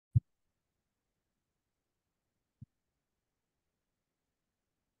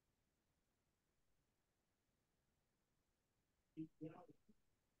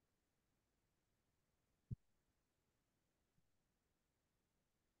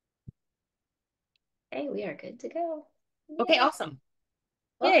Hey, we are good to go. Okay, Yay. awesome.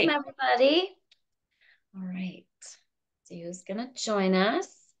 Welcome, Yay. everybody. All right. So who's going to join us?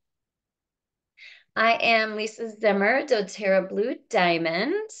 I am Lisa Zimmer, doTERRA Blue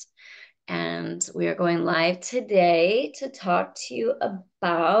Diamond, and we are going live today to talk to you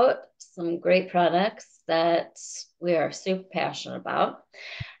about some great products that we are super passionate about.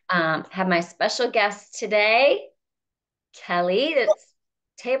 Have my special guest today, Kelly. It's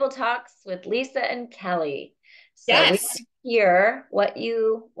Table Talks with Lisa and Kelly. So we want Yes. to hear what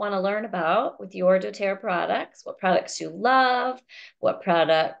you want to learn about with your doTERRA products, what products you love, what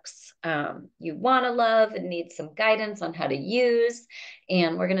products you want to love and need some guidance on how to use.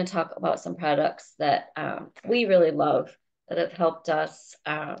 And we're going to talk about some products that we really love that have helped us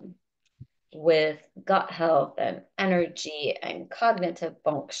with gut health and energy and cognitive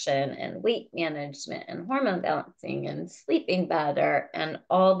function and weight management and hormone balancing and sleeping better and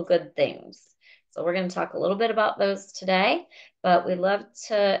all the good things. So, we're going to talk a little bit about those today, but we'd love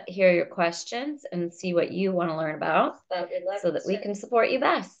to hear your questions and see what you want to learn about so that we can support you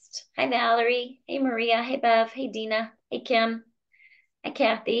best. Hi, Valerie. Hey, Maria. Hey, Bev. Hey, Dina. Hey, Kim. Hi,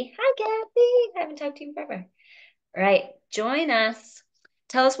 Kathy. Hi, Kathy. I haven't talked to you forever. All right. Join us.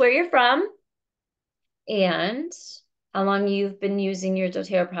 Tell us where you're from and how long you've been using your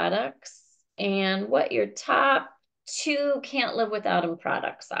doTERRA products and what your top two can't live without them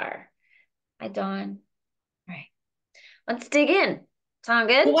products are. Hi, Dawn. All right, let's dig in. Sound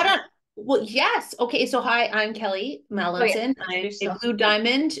good? Well, yes. Okay, so hi, I'm Kelly Oh, yeah. Mallinson. I'm Introduce a yourself. Blue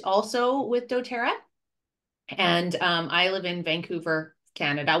Diamond also with doTERRA. And I live in Vancouver,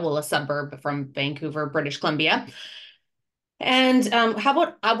 Canada, well, a suburb from Vancouver, British Columbia. And how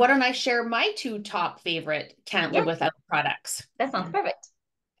about why don't I share my two top favorite can't Yeah, live without products? that sounds perfect.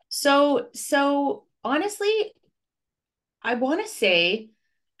 So honestly, I want to say,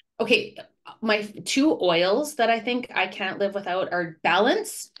 okay, my two oils that I think I can't live without are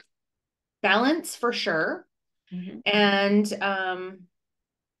balance for sure, Mhm. and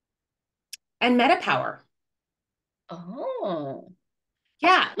Metapwr. Oh,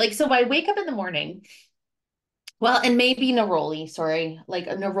 Yeah, like so I wake up in the morning. Well, and maybe neroli, sorry. Like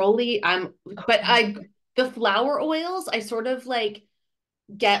a neroli, but I the flower oils, I sort of like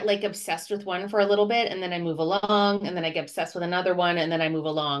get like obsessed with one for a little bit and then I move along and then I get obsessed with another one and then I move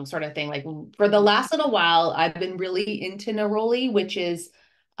along sort of thing. Like for the last little while, I've been really into neroli, which is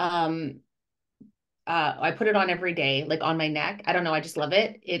um I put it on every day, like on my neck. I don't know, I just love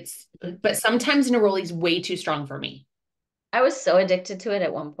it. But sometimes neroli is way too strong for me. I was so addicted to it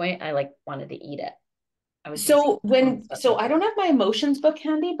at one point. I like wanted to eat it. I was using So I don't have my emotions book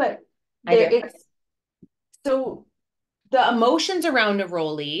handy, but I there do. it's so the emotions around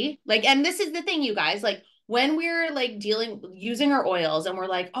neroli, like, and this is the thing, you guys, like when we're like using our oils and we're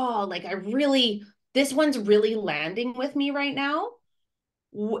like, oh, like this one's really landing with me right now.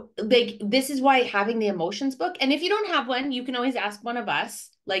 Like, this is why having the emotions book. And if you don't have one, you can always ask one of us,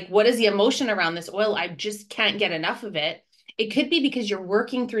 like, what is the emotion around this oil? I just can't get enough of it. It could be because you're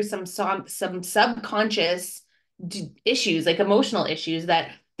working through some subconscious issues, like emotional issues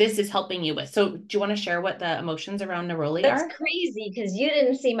that this is helping you with. So, do you want to share what the emotions around neroli That's are? crazy because you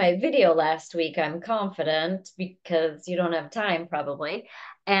didn't see my video last week, I'm confident, because you don't have time probably.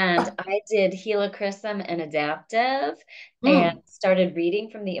 And I did helichrysum and adaptive and Mm. started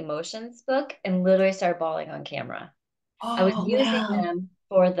reading from the emotions book and literally started bawling on camera. I was Oh, using wow. them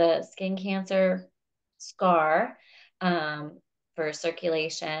for the skin cancer scar for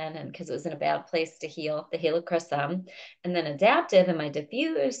circulation and because it was in a bad place to heal, the helichrysum, and then adaptive in my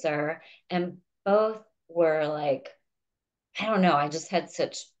diffuser. And both were like, I don't know. I just had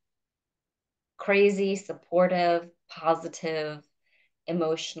such crazy, supportive, positive,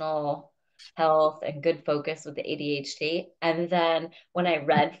 emotional health and good focus with the ADHD. And then when I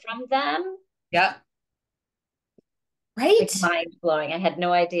read from them, Yeah. like Right? mind blowing. I had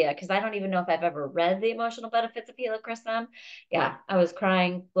no idea because I don't even know if I've ever read the emotional benefits of helichrysum. Yeah, I was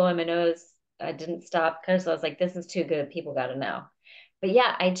crying, blowing my nose. I didn't stop because I was like, this is too good. People got to know. But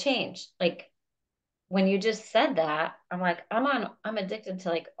yeah, I changed. Like when you just said that, I'm like, I'm addicted to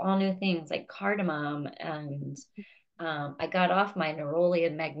like all new things like cardamom and I got off my neroli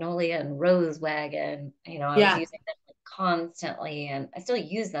and magnolia and rose wagon. I was Yeah. using them like constantly and I still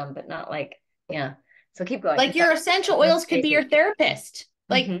use them, but not like, yeah. So keep going Like because that your essential was oils could be crazy. your therapist.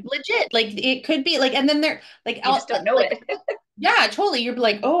 Like Hmm. legit. Like it could be like, and then they're like You just out don't know like it. yeah, totally. You're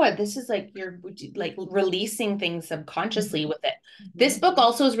like, oh, this is like you're like releasing things subconsciously with it. This Mhm. book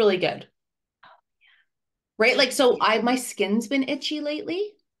also is really good. right? Like, so my skin's been itchy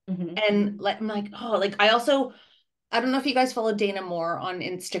lately. Hmm. And like, I'm like, oh, like I also, I don't know if you guys follow Dana Moore on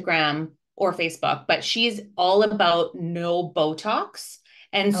Instagram or Facebook, but she's all about no Botox.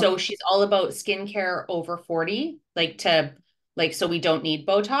 And so Okay. she's all about skincare over 40, like to like so we don't need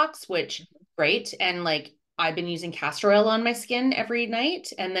Botox, which great. And like I've been using castor oil on my skin every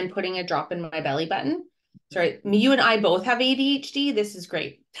night and then putting a drop in my belly button. Sorry, you and I both have ADHD. This is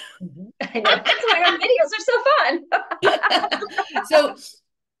great. Mhm. I know. That's why our videos are so fun. So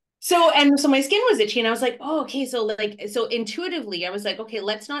so my skin was itchy and I was like, oh, okay. So like, so intuitively, I was like, okay,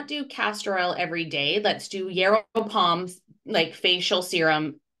 let's not do castor oil every day. Let's do yarrow palms, like facial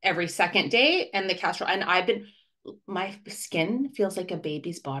serum every second day. And the castor, and my skin feels like a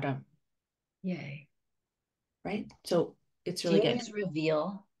baby's bottom, Yay. right? So it's Do really you good. use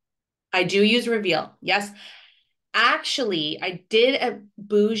Reveal? I do use Reveal. Yes. Actually, I did a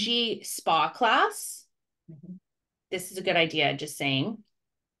bougie spa class. Mhm. This is a good idea, just saying.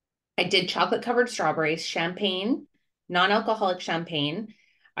 I did chocolate covered strawberries, champagne, non-alcoholic champagne.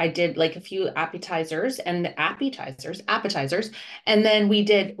 I did like a few appetizers. And then we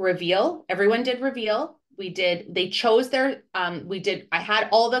did reveal. Everyone did reveal. They chose I had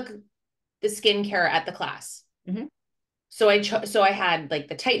all the skincare at the class. Mhm. So I had like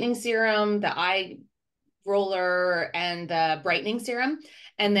the tightening serum, the eye roller and the brightening serum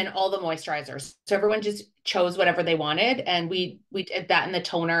and then all the moisturizers. So everyone just chose whatever they wanted and we did that in the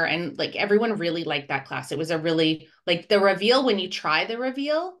toner and like everyone really liked that class. It was a really like the reveal when you try the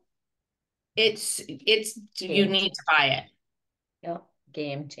reveal, it's you Game need to changer. buy it. Yep.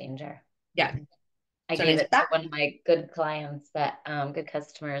 Game changer. Yeah. Mhm. I So gave anyways, it to one of my good clients that, good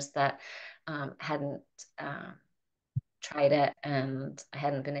customers that hadn't um, tried it and I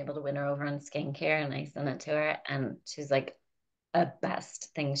hadn't been able to win her over on skincare. And I sent it to her and she's like, a best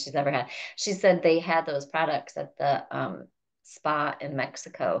thing she's ever had. She said they had those products at the spa in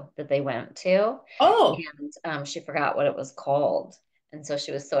Mexico that they went to, oh, and she forgot what it was called. And so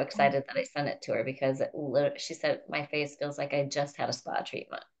she was so excited that I sent it to her because she said, my face feels like I just had a spa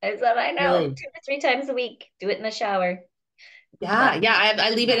treatment. I said, I know, really? 2 to 3 times a week. Do it in the shower. Yeah, But yeah. I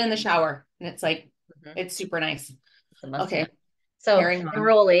leave it in the shower and it's like mhm, it's super nice. it's a must Okay, have. So carrying on.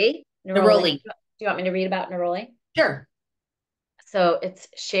 neroli. Neroli. Do you want me to read about neroli? Sure. So it's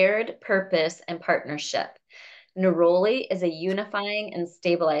shared purpose and partnership. Neroli is a unifying and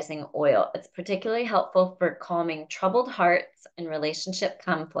stabilizing oil. It's particularly helpful for calming troubled hearts and relationship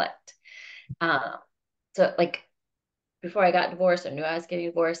conflict. Uh, so, like before I got divorced, I knew I was getting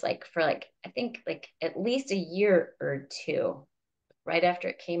divorced. Like for I think like at least a year or two, right after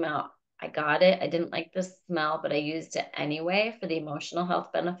it came out, I got it. I didn't like the smell, but I used it anyway for the emotional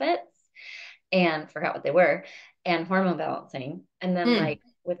health benefits and forgot what they were and hormone balancing. And then Mm. like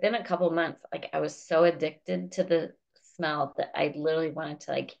within a couple months, like I was so addicted to the smell that I literally wanted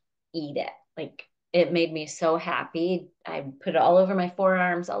to like eat it. Like it made me so happy. I put it all over my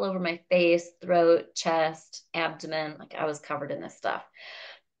forearms, all over my face, throat, chest, abdomen. Like I was covered in this stuff.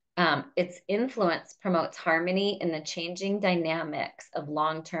 Its influence promotes harmony in the changing dynamics of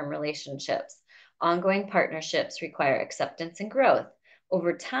long term relationships. Ongoing partnerships require acceptance and growth.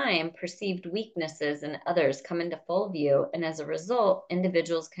 Over time, perceived weaknesses in others come into full view, and as a result,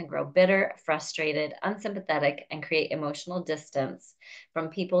 individuals can grow bitter, frustrated, unsympathetic, and create emotional distance from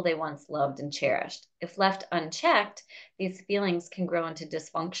people they once loved and cherished. If left unchecked, these feelings can grow into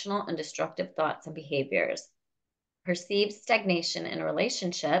dysfunctional and destructive thoughts and behaviors. Perceived stagnation in a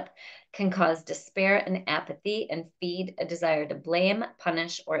relationship can cause despair and apathy and feed a desire to blame,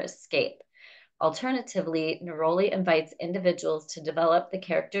 punish, or escape. Alternatively, neroli invites individuals to develop the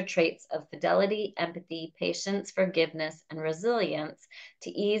character traits of fidelity, empathy, patience, forgiveness, and resilience to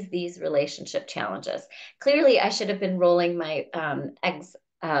ease these relationship challenges. Clearly, I should have been rolling my ex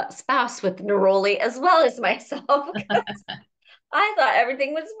spouse with neroli as well as myself. I thought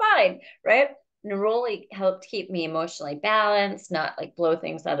everything was fine, right? Neroli helped keep me emotionally balanced, not like blow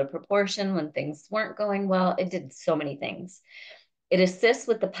things out of proportion when things weren't going well. It did so many things. It assists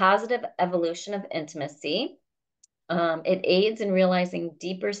with the positive evolution of intimacy. It aids in realizing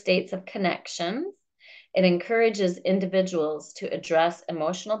deeper states of connections. It encourages individuals to address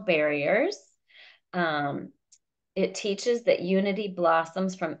emotional barriers. Um, it teaches that unity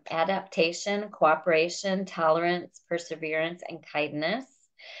blossoms from adaptation, cooperation, tolerance, perseverance, and kindness.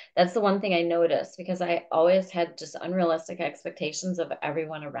 That's the one thing I noticed because I always had just unrealistic expectations of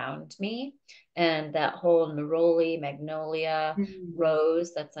everyone around me. And that whole neroli, magnolia, Mm.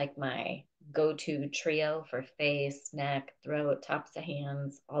 rose, that's like my go-to trio for face, neck, throat, tops of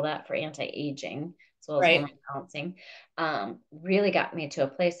hands, all that for anti-aging, as well as Right. hormone balancing, really got me to a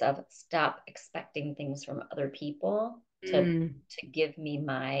place of stop expecting things from other people Mm. to give me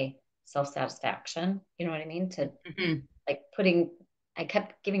my self-satisfaction. You know what I mean? To Mhm. like putting, I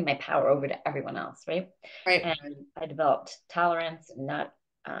kept giving my power over to everyone else, right? Right. And I developed tolerance and not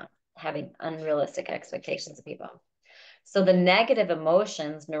uh, having unrealistic expectations of people. So the negative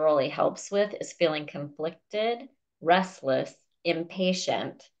emotions neroli helps with is feeling conflicted, restless,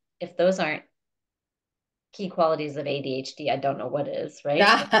 impatient. If those aren't key qualities of ADHD, I don't know what is, right?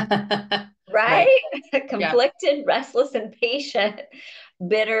 Right. Right? Yeah. Conflicted, restless, impatient,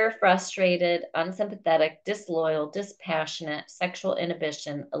 bitter, frustrated, unsympathetic, disloyal, dispassionate, sexual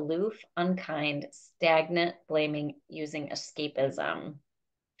inhibition, aloof, unkind, stagnant, blaming, using escapism.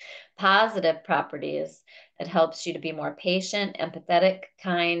 Positive properties, it helps you to be more patient, empathetic,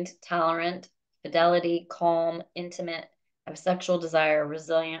 kind, tolerant, fidelity, calm, intimate, have sexual desire,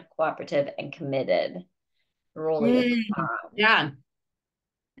 resilient, cooperative, and committed. Neroli is Mm. Yeah.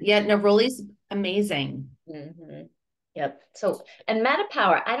 Yeah. Neroli's amazing. Yep. So, and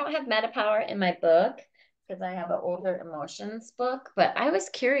Metapower, I don't have Metapower in my book because I have an older emotions book, but I was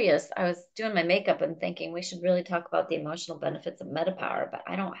curious. I was doing my makeup and thinking we should really talk about the emotional benefits of Metapower, but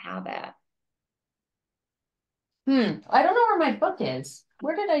I don't have it. I don't know where my book is.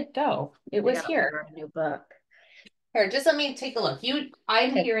 Where did I go? It I was gotta here. order a new book. Here, just let me take a look.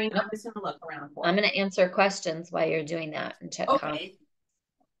 I'm Okay. hearing, Nope. I'm just gonna look around for I'm it. going to answer questions while you're doing that and check comments. Okay.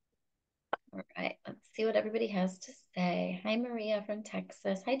 All right. Let's see what everybody has to say. Hi, Maria from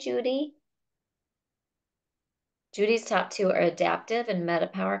Texas. Hi, Judy. Judy's top two are adaptive and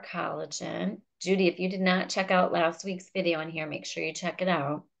Metapower collagen. Judy, if you did not check out last week's video on here, make sure you check it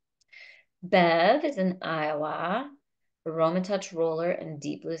out. Bev is in Iowa. Aroma Touch Roller and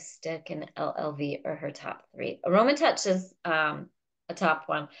Deep Blue Stick and LLV are her top three. Aroma Touch is a top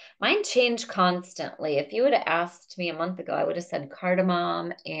one. Mine change constantly. If you would have asked me a month ago, I would have said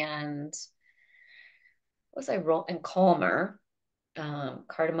cardamom and what was I roll and calmer.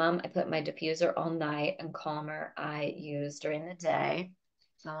 Cardamom, I put in my diffuser all night, and calmer I use during the day.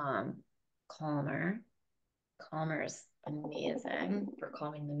 Um, calmer. Calmer is amazing for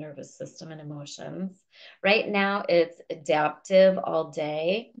calming the nervous system and emotions. Right now, it's adaptive all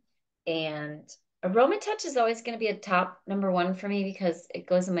day. And Aroma Touch is always going to be a top number one for me because it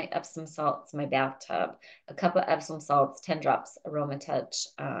goes in my Epsom salts, my bathtub. A cup of Epsom salts, 10 drops Aroma Touch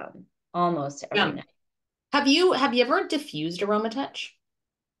almost every Yeah. night. Have you ever diffused Aroma Touch?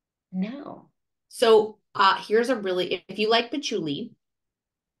 No. So here's a really, if you like patchouli,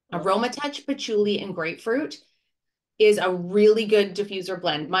 Oh, Aroma Touch, patchouli, and grapefruit is a really good diffuser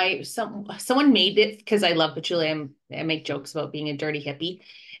blend. Someone made it because I love patchouli. I make jokes about being a dirty hippie,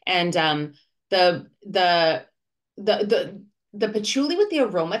 and the the the the the patchouli with the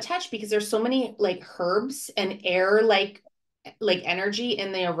aroma touch, because there's so many like herbs and air like energy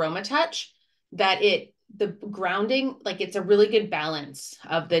in the aroma touch, that the grounding, like, it's a really good balance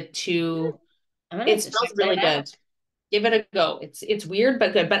of the two. I'm gonna It have to check smells that really out. good. Give it a go. It's weird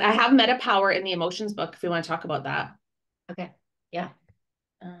but good. But I have Metapower in the emotions book if you want to talk about that. Okay. Yeah.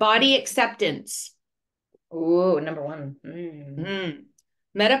 Body acceptance. Ooh, number one. Mm.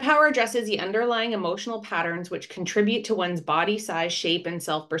 Metapower addresses the underlying emotional patterns which contribute to one's body size, shape, and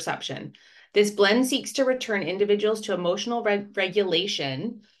self-perception. This blend seeks to return individuals to emotional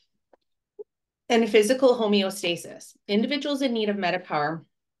regulation and physical homeostasis. Individuals in need of Metapower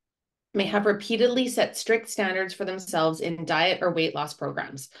may have repeatedly set strict standards for themselves in diet or weight loss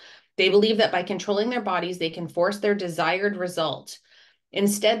programs. They believe that by controlling their bodies, they can force their desired result.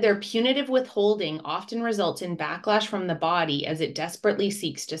 Instead, their punitive withholding often results in backlash from the body as it desperately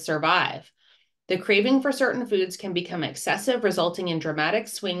seeks to survive. The craving for certain foods can become excessive, resulting in dramatic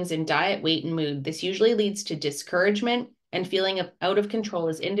swings in diet, weight, and mood. This usually leads to discouragement and feeling out of control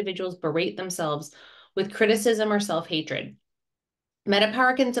as individuals berate themselves with criticism or self-hatred.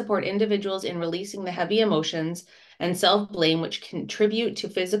 Metapower can support individuals in releasing the heavy emotions and self-blame which contribute to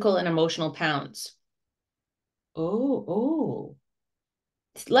physical and emotional pounds. Oh.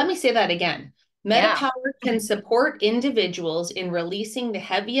 Let me say that again. Yeah. Metapower can support individuals in releasing the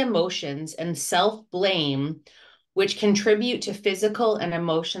heavy emotions and self-blame, which contribute to physical and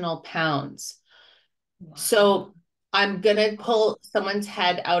emotional pounds. Wow. So I'm gonna pull someone's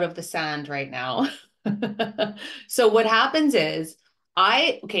head out of the sand right now. So what happens is when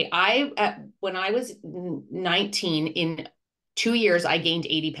I was 19, in 2 years, I gained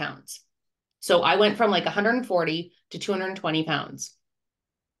 80 pounds. So I went from like 140 to 220 pounds.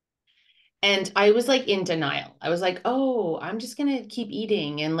 And I was like in denial. I was like, oh, I'm just gonna keep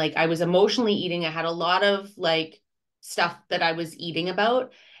eating. And like I was emotionally eating. I had a lot of like stuff that I was eating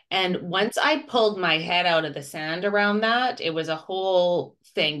about. And once I pulled my head out of the sand around that, it was a whole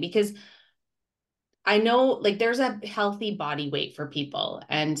thing because I know like there's a healthy body weight for people.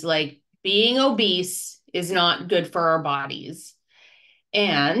 And like being obese is not good for our bodies.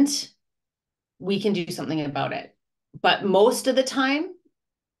 And we can do something about it. But most of the time,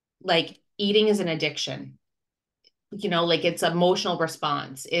 like eating is an addiction. Like it's emotional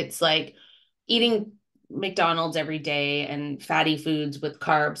response. It's like eating McDonald's every day and fatty foods with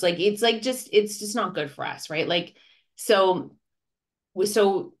carbs. Like it's just not good for us, right? Like so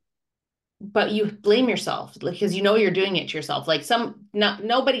so but you blame yourself because you're doing it to yourself. Like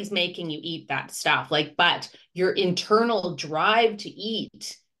nobody's making you eat that stuff. Like, but your internal drive to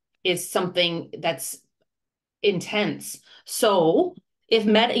eat is something that's intense. So if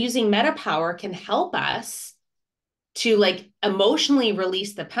using Metapwr can help us to like emotionally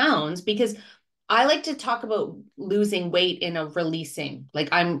release the pounds, because I like to talk about losing weight in a releasing, like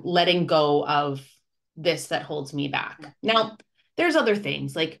I'm letting go of this that holds me back. Now, there's other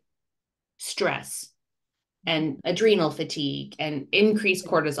things like stress and adrenal fatigue and increased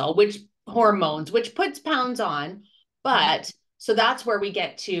cortisol, which hormones, which puts pounds on. But so that's where we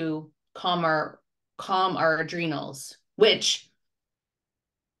get to calm our adrenals, which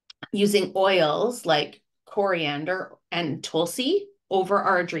using oils like coriander and tulsi over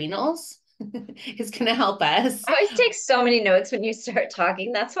our adrenals is going to help us. I always take so many notes when you start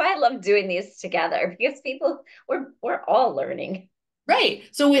talking. That's why I love doing these together because we're all learning. Right.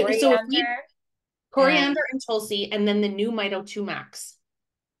 So if we Coriander and coriander and tulsi, and then the new Mito 2 Max,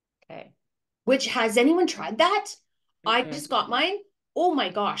 okay. which has anyone tried that? I Mm-mm. just got mine. Oh my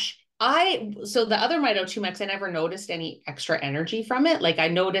gosh. So the other Mito 2 Max, I never noticed any extra energy from it. Like I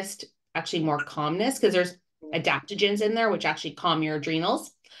noticed actually more calmness because there's adaptogens in there, which actually calm your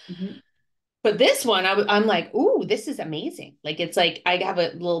adrenals. Mhm. But this one, I'm like, ooh, this is amazing. Like it's like I have a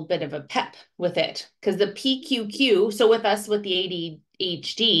little bit of a pep with it because the PQQ. So with us with the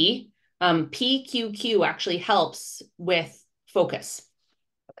ADHD, PQQ actually helps with focus.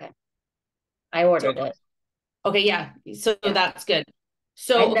 Okay. I So ordered it. okay, yeah. So Yeah. that's good. I'd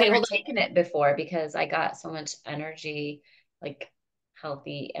So okay, never hold on. taken it before because I got so much energy, like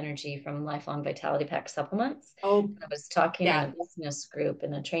healthy energy from Lifelong Vitality Pack supplements. Oh I was talking in yeah. a business group,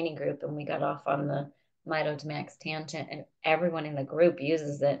 in a training group, and we got off on the Mito to Max tangent, and everyone in the group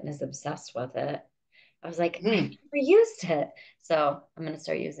uses it and is obsessed with it. I was like, I've Mhm. never used it. So I'm going to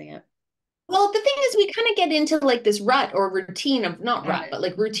start using it. Well, the thing is, we kind of get into like this rut or routine of not rut, but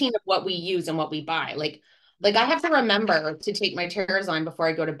like Mhm. routine of what we use and what we buy. Like I have to remember to take my Terrazyme before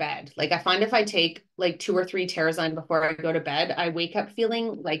I go to bed. Like I find if I take like 2 or 3 Terrazyme before I go to bed, I wake up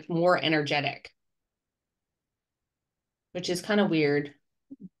feeling like more energetic, which is kind of weird.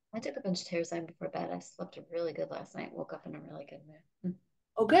 I took a bunch of Terrazyme before bed. I slept really good last night. Woke up in a really good mood.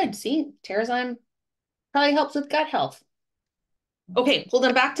 Oh, good. See, Terrazyme probably helps with gut health. Okay, hold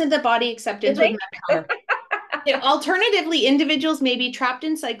on. Back to the body You acceptance with think? Met. Alternatively, individuals may be trapped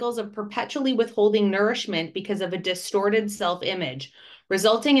in cycles of perpetually withholding nourishment because of a distorted self-image,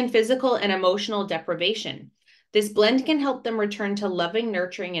 resulting in physical and emotional deprivation. This blend can help them return to loving,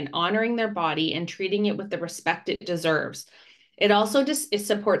 nurturing, and honoring their body and treating it with the respect it deserves. It also it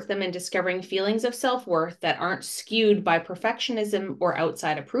supports them in discovering feelings of self-worth that aren't skewed by perfectionism or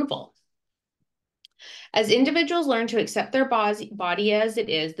outside approval. As individuals learn to accept their body as it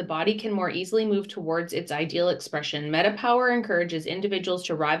is, the body can more easily move towards its ideal expression. Metapwr encourages individuals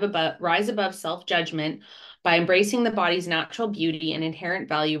to rise above self-judgment by embracing the body's natural beauty and inherent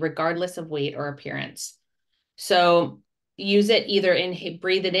value, regardless of weight or appearance. So use it either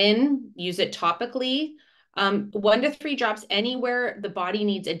breathe it in, use it topically, 1 to 3 drops anywhere the body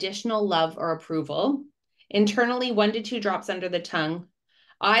needs additional love or approval. Internally, 1 to 2 drops under the tongue.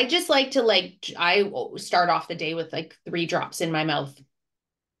 I just like to I start off the day with like 3 drops in my mouth.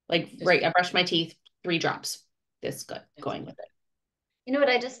 Like right, I brush my teeth, 3 drops. This good going with it. You know what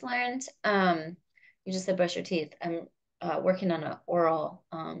I just learned? You just said brush your teeth. I'm working on an oral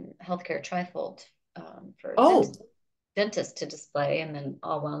healthcare trifold for Oh, dentists to display and then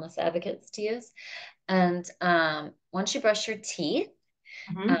all wellness advocates to use. And once you brush your teeth,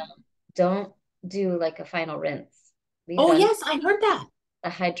 um, mhm. don't do like a final rinse. Leave it Oh on yes, I heard that. the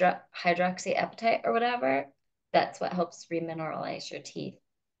hydroxyapatite or whatever. That's what helps remineralize your teeth.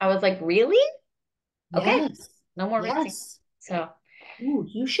 I was like, really? Okay, Yes, no more rinsing. yes. So Ooh,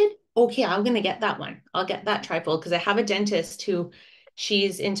 you should. Okay, I'm gonna get that one. I'll get that trifold because I have a dentist who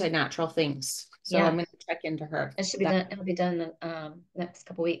she's into natural things. So I'm yeah, gonna check into her. it should be That done. It'll be done in the next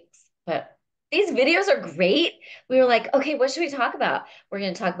couple weeks. But these videos are great. We were like, okay, what should we talk about? We're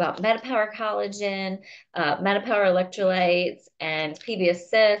going to talk about Metapwr collagen, Metapwr electrolytes, and PB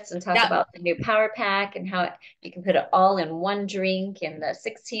Assist, and talk Yeah. about the new Power Pack and how you can put it all in one drink in the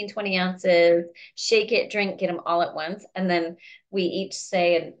 16, 20 ounces, shake it, drink, get them all at once. And then we each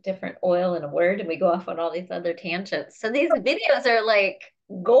say a different oil and a word, and we go off on all these other tangents. So these videos are like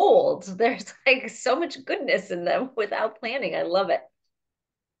gold. There's like so much goodness in them without planning. I love it.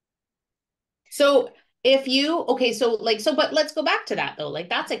 So if you, okay, so like, so, but let's go back to that though. Like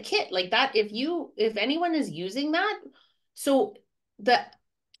that's a kit like that. If anyone is using that, so the,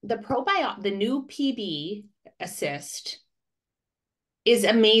 the new PB assist is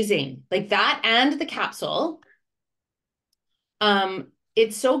amazing. Like that and the capsule.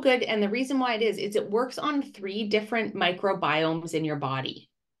 It's so good. And the reason why is it works on 3 different microbiomes in your body.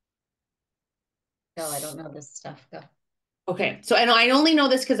 No, I don't know this stuff. Go. Okay. So, and I only know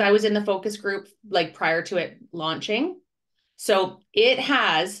this because I was in the focus group like prior to it launching. So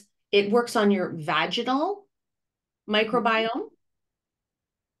it works on your vaginal Mhm. microbiome.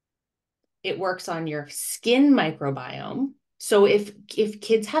 It works on your skin microbiome. So if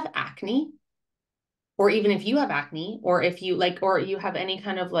kids have acne, or even if you have acne, or if you like, or you have any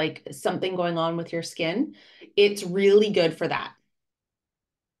kind of like something going on with your skin, it's really good for that.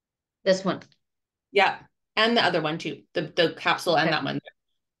 This one. Yeah. And the other one too, the capsule and Okay. that one.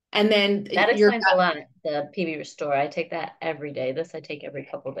 And then That your explains a gut. lot. The PB Restore. I take that every day. This I take every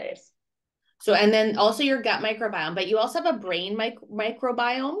couple days. So, and then also your gut microbiome, but you also have a brain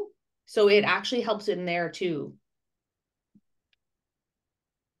microbiome. So it actually helps in there too.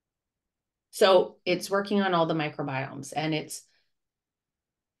 So it's working on all the microbiomes and it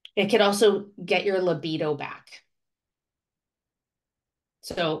could also get your libido back.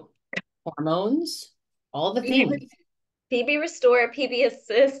 So hormones, all the things. PB Restore, PB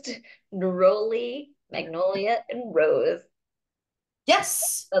Assist, neroli, magnolia, and rose.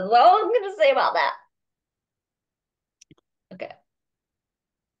 Yes. That's all I'm going to say about that. Okay.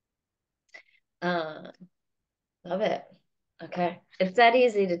 Uh, love it. Okay. It's that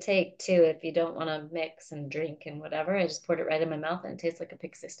easy to take too if you don't want to mix and drink and whatever. I just poured it right in my mouth and it tastes like a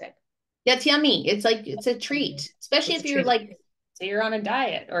pixie stick. That's yummy. It's like it's a Mhm. treat, especially It's a if you're treat. like, say you're on a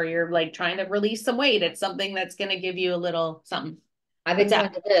diet or you're like trying to release some weight. It's something that's going to give you a little something. I've What's been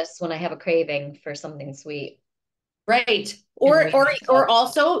going that? to this when I have a craving for something sweet Right. and Or really or salty.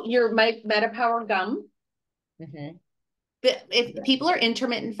 also your Metapower gum. Hmm. If people are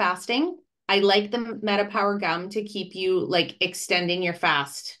intermittent fasting, I like the Metapower gum to keep you like extending your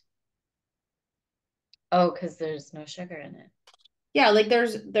fast. Oh, because there's no sugar in it. Yeah, like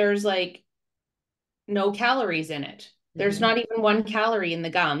there's like no calories in it. There's Hmm. not even 1 calorie in the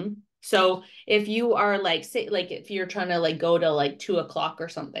gum. So if you are like, say, like if you're trying to like go to like 2 o'clock or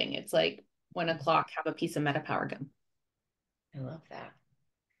something, it's like 1 o'clock, have a piece of Metapower gum. I love that.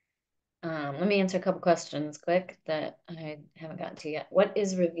 Let me answer a couple questions quick that I haven't gotten to yet. What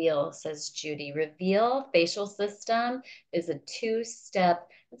is Reveal? Says Judy. Reveal facial system is a two-step.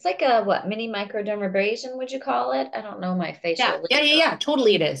 It's like a what mini microdermabrasion, would you call it? I don't know my Yeah, facial yeah, yeah, lingo, yeah.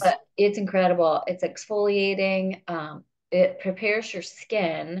 Totally it is. but it's incredible. It's exfoliating. It prepares your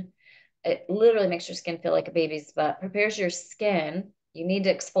skin. It literally makes your skin feel like a baby's butt, prepares your skin. You need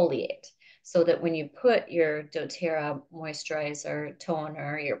to exfoliate so that when you put your doTERRA moisturizer,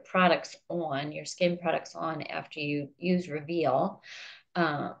 toner, your products on, your skin products on after you use Reveal,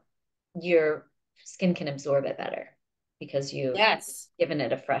 uh, your skin can absorb it better because you've Yes. given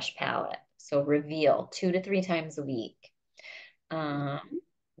it a fresh palette. So Reveal 2 to 3 times a week. Um,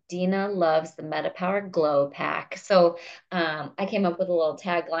 Dina loves the Metapwr Glow Pack. So I came up with a little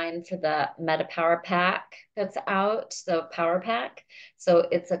tagline for the Metapwr Pack that's out, the Power Pack. So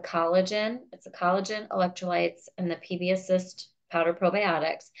it's a collagen, electrolytes, and the PB Assist powder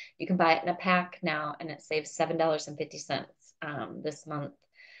probiotics. You can buy it in a pack now, and it saves $7.50 this month.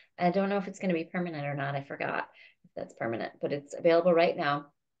 I don't know if it's going to be permanent or not. I forgot if that's permanent, but it's available right now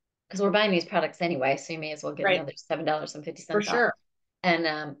because we're buying these products anyway. So you may as well get Right. another $7.50 For off. sure.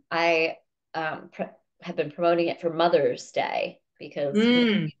 And I have been promoting it for Mother's Day because we want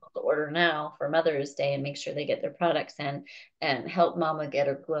Mm. people to order now for Mother's Day and make sure they get their products in and help Mama get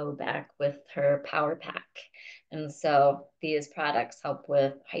her glow back with her Power Pack. And so these products help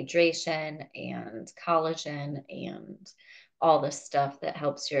with hydration and collagen and all the stuff that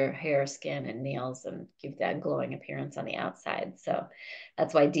helps your hair, skin, and nails and give that glowing appearance on the outside. So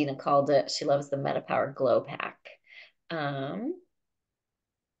that's why Dina called it. She loves the Metapower Glow Pack. Um,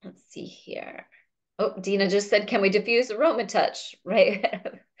 Let's see here. Oh, Dina just said, can we diffuse aroma touch right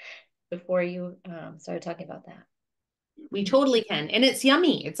before you started talking about that? We totally can. And it's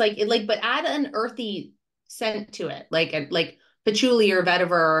yummy. It's like it like but add an earthy scent to it. Like patchouli or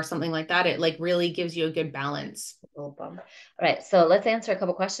vetiver or something like that. It like really gives you a good balance. Little bum. All right, so let's answer a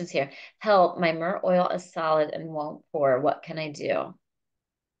couple questions here. Help, my myrrh oil is solid and won't pour. What can I do?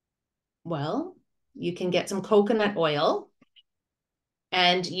 Well, you can get some coconut oil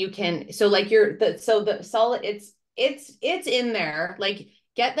and you can so like your the so the solid it's in there. Like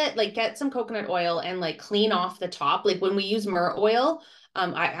get that like get some coconut oil and like clean off the top. Like when we use myrrh oil,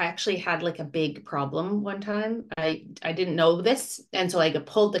 I actually had like a big problem one time. I didn't know this, and so I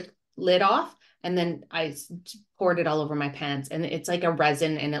pulled the lid off and then poured it all over my pants, and it's like a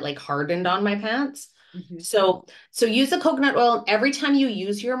resin and it like hardened on my pants. Mhm. So use the coconut oil every time you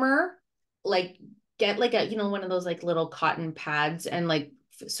use your myrrh, like get like a one of those like little cotton pads and like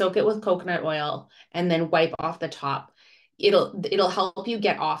soak it with coconut oil and then wipe off the top. It'll help you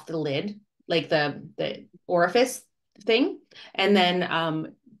get off the lid, like the orifice thing, and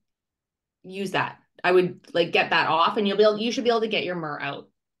then use that. I would like get that off and you should be able to get your myrrh out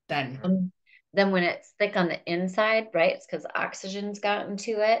then. Um, then when it's thick on the inside, right, it's because oxygen's gotten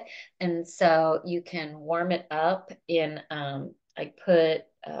to it. And so you can warm it up in, like put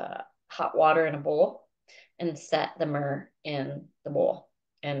hot water in a bowl and set the myrrh in the bowl.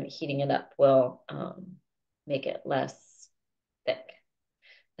 And heating it up will make it less thick.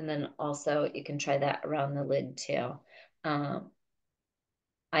 And then also you can try that around the lid too. Um,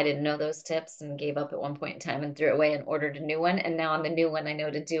 I didn't know those tips and gave up at one point in time and threw it away and ordered a new one. And now on the new one, I know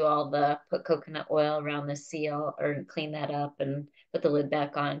to do all the put coconut oil around the seal or clean that up and put the lid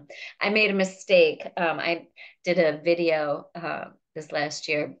back on. I made a mistake. I did a video this last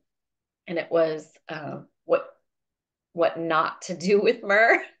year, and it was what not to do with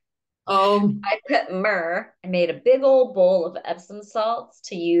myrrh. Oh, I put myrrh. I made a big old bowl of Epsom salts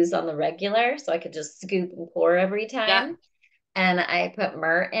to use on the regular, so I could just scoop and pour every yeah. time, and I put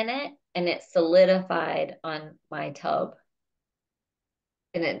myrrh in it and it solidified on my tub.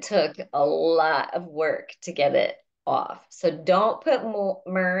 And it took a lot of work to get it off. So don't put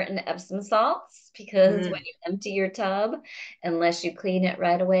myrrh and Epsom salts because when Mm. you empty your tub, unless you clean it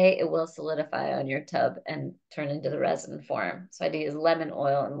right away, it will solidify on your tub and turn into the resin form. So I had to use lemon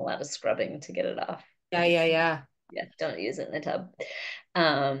oil and a lot of scrubbing to get it off. Yeah, yeah, yeah. Yeah, don't use it in the tub.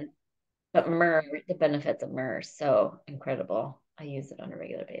 Um, But myrrh, the benefits of myrrh, are so incredible. I use it on a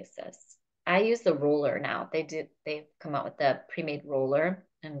regular basis. I use the roller now. They've come out with the pre-made roller,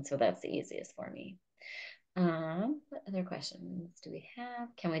 and so that's the easiest for me. What other questions do we have?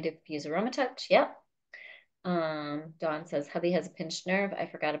 Can we diffuse aroma touch? Yep. Dawn says, hubby has a pinched nerve. I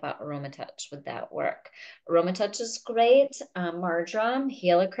forgot about aroma touch. Would that work? Aroma touch is great. Marjoram,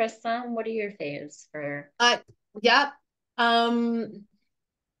 helichrysum. What are your faves for? Uh, yeah. Um,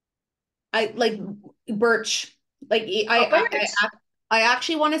 I like birch. Like Oh, birch. I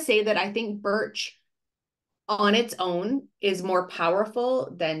actually want to say that I think birch on its own is more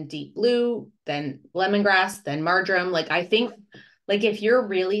powerful than deep blue, than lemongrass, than marjoram. Like I think like if you're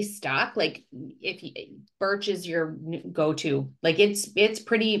really stuck, like if you, birch is your go-to. Like it's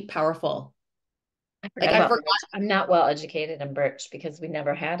pretty powerful. I Like forgot I about forgot. birch. I'm not well educated in birch because we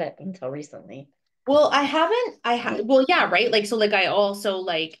never had it until recently. Well, I haven't. Well, yeah, right. Like so. Like I also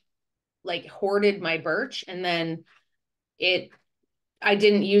like hoarded my birch, and then it I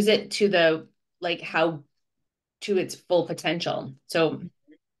didn't use it to the like how to its full potential. So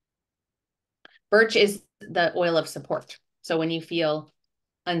birch is the oil of support. So when you feel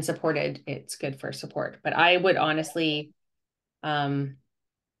unsupported, it's good for support. But I would honestly, um,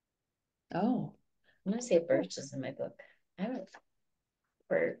 oh, I'm gonna say birch is in my book. I don't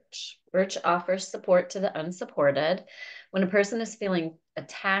birch. Birch offers support to the unsupported. When a person is feeling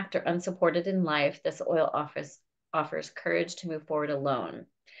attacked or unsupported in life, this oil offers courage to move forward alone.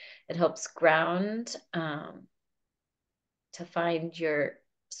 It helps ground to find your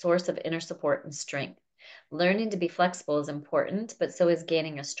source of inner support and strength. Learning to be flexible is important, but so is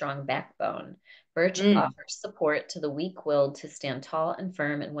gaining a strong backbone. Birch mm, offers support to the weak willed to stand tall and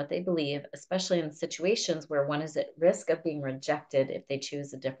firm in what they believe, especially in situations where one is at risk of being rejected if they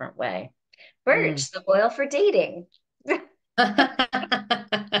choose a different way. mm. Birch, the oil for dating,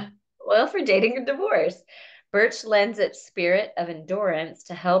 oil for dating or divorce. Birch lends its spirit of endurance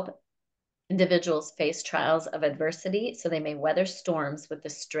to help individuals face trials of adversity so they may weather storms with the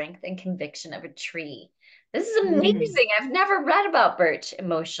strength and conviction of a tree. This is Mm. amazing. I've never read about birch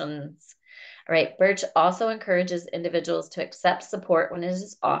emotions. All right, birch also encourages individuals to accept support when it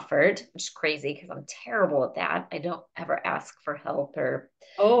is offered, which is crazy because I'm terrible at that. I don't ever ask for help or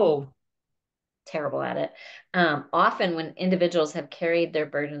Oh, terrible at it. Often, when individuals have carried their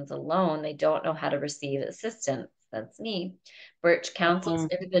burdens alone, they don't know how to receive assistance. That's me. Birch counsels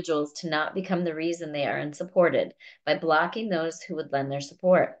individuals to not become the reason they are unsupported by blocking those who would lend their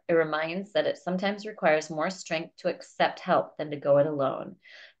support. It reminds that it sometimes requires more strength to accept help than to go it alone.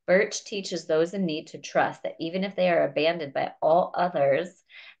 Birch teaches those in need to trust that even if they are abandoned by all others,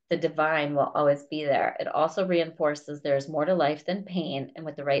 the divine will always be there. It also reinforces there is more to life than pain, and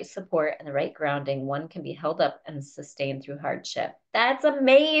with the right support and the right grounding, one can be held up and sustained through hardship. That's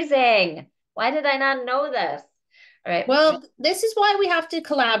amazing. Why did I not know this? All right. Well, this is why we have to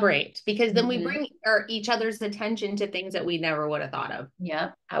collaborate, because then we Mhm. bring each other's attention to things that we never would have thought of.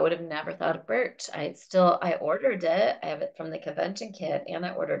 Yeah, I would have never thought of birch. I ordered it. I have it from the convention kit, and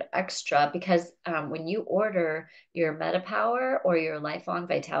I ordered extra because when you order your Metapwr or your lifelong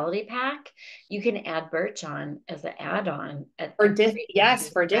vitality pack, you can add birch on as an add-on at a great Yes,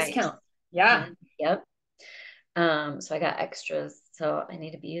 reduced for price. discount. Yeah. Yep. So I got extras, so I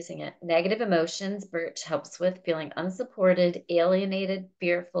need to be using it. Negative emotions, birch helps with feeling unsupported, alienated,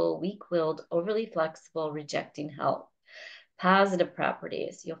 fearful, weak-willed, overly flexible, rejecting help. Positive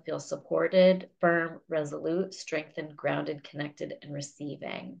properties, you'll feel supported, firm, resolute, strengthened, grounded, connected, and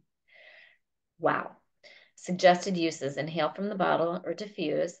receiving. Wow. Suggested uses: inhale from the bottle or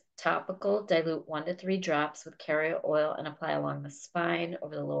diffuse. Topical, dilute 1 to 3 drops with carrier oil and apply along the spine,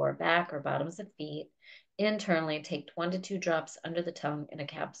 over the lower back or bottoms of feet. Internally, take 1 to 2 drops under the tongue in a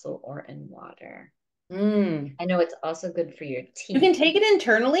capsule or in water. Mm. I know it's also good for your You can teeth. take it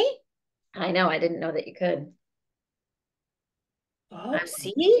internally. I know, I didn't know that you could. I Oh, wouldn't be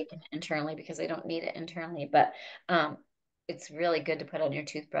see? taking it internally because I don't need it internally, but um, it's really good to put on your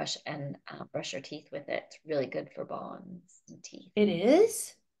toothbrush and brush your teeth with it. It's really good for bones and teeth. It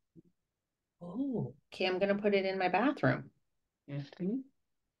is? Oh, okay. I'm going to put it in my bathroom. Mm-hmm.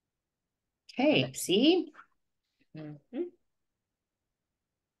 Okay, see? Mm-hmm.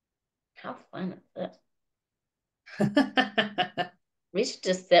 How fun is this? We should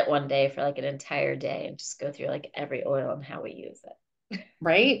just sit one day for like an entire day and just go through like every oil and how we use it.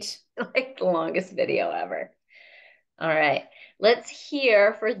 Right? Like the longest video ever. All right. Let's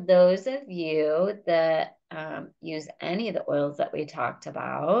hear for those of you that use any of the oils that we talked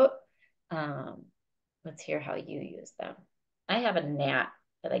about. Um, let's hear how you use them. I have a gnat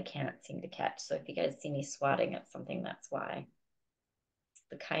that I can't seem to catch. So if you guys see me swatting at something, that's why. It's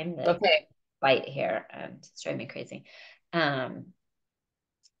the kind that Okay. bite here and it's driving me crazy. Um,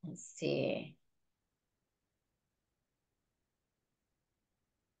 let's see.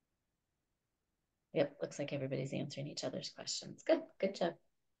 Yep, looks like everybody's answering each other's questions. Good, good job.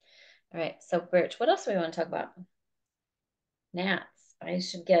 All right. So, Birch, what else do we want to talk about? Gnats. I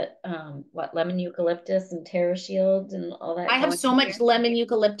should get what lemon eucalyptus and terror shield and all that I have going so in much here. lemon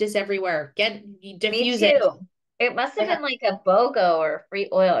eucalyptus everywhere. Me Diffuse it. too. It must have been like a BOGO or free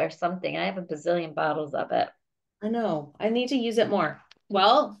oil or something. I have a bazillion bottles of it. I know. I need to use it more.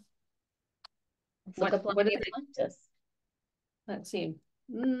 Well, Let's look up lemon what is it? eucalyptus. Let's see.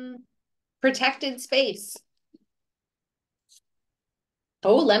 Protected space.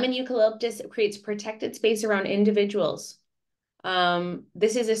 Oh, lemon eucalyptus creates protected space around individuals.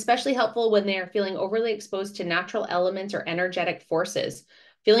 This is especially helpful when they are feeling overly exposed to natural elements or energetic forces.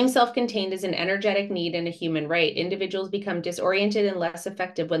 Feeling self-contained is an energetic need and a human right. Individuals become disoriented and less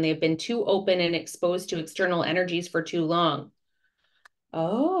effective when they've been too open and exposed to external energies for too long.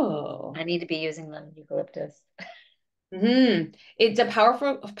 Oh. I need to be using lemon eucalyptus. It's a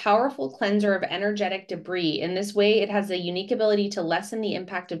powerful cleanser of energetic debris. In this way, it has a unique ability to lessen the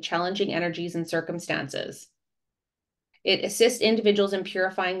impact of challenging energies and circumstances. It assists individuals in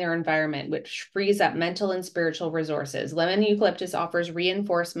purifying their environment, which frees up mental and spiritual resources. Lemon eucalyptus offers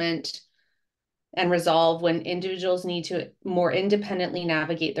reinforcement and resolve when individuals need to more independently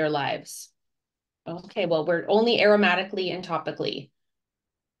navigate their lives. Okay, well, we're only aromatically and topically.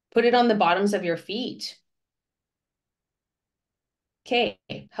 Put it on the bottoms of your feet. Okay,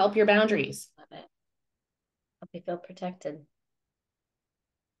 help your boundaries. Love it. Help me feel protected.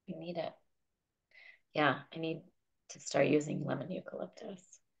 You need it. Yeah, I need to start using lemon eucalyptus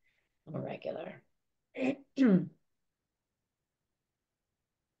on a regular.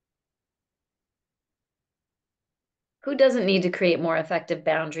 Who doesn't need to create more effective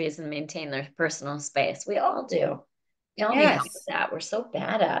boundaries and maintain their personal space? We all do. We all need help with Yes, that. We're so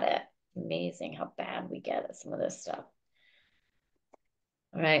bad at it. Amazing how bad we get at some of this stuff.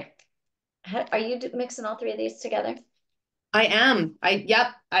 All right. Are you mixing all three of these together? I am. Yep.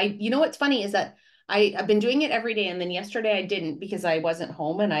 You know what's funny is that I've been doing it every day, and then yesterday I didn't because I wasn't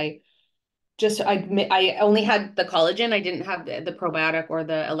home, and I only had the collagen. I didn't have the probiotic or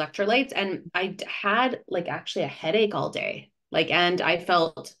the electrolytes, and I had like actually a headache all day. Like, and I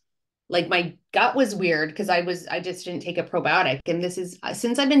felt like my gut was weird because I just didn't take a probiotic. And this is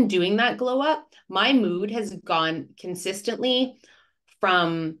since I've been doing that glow up, my mood has gone consistently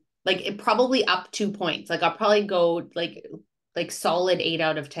from like it probably up 2 points. Like I'll probably go like solid 8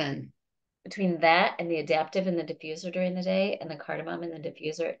 out of 10. Between that and the adaptive in the diffuser during the day and the cardamom in the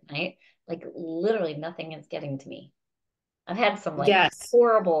diffuser at night, like literally nothing is getting to me. I've had some like Yes.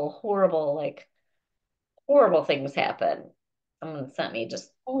 horrible, horrible, like horrible things happen. Someone sent me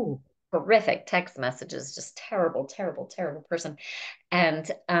just Oh, horrific text messages, just terrible, terrible, terrible person. And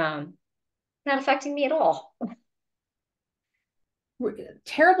not affecting me at all.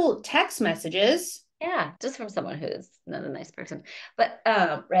 terrible text messages. Yeah, just from someone who's not a nice person. But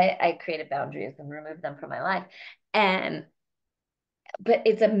right, I created boundaries and removed them from my life. And but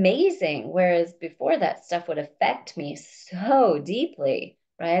it's amazing. Whereas before that stuff would affect me so deeply,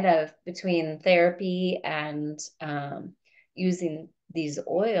 right? Of between therapy and using these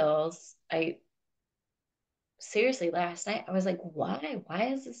oils, I seriously last night I was like, why? Why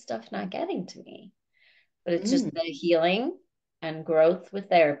is this stuff not getting to me? But it's just Mm, the healing and growth with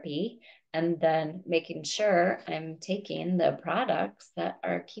therapy, and then making sure I'm taking the products that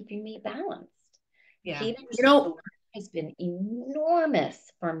are keeping me balanced. yeah. Peter You know, Store has been enormous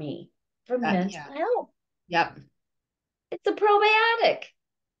for me for mental yeah. health. Yep. It's a probiotic.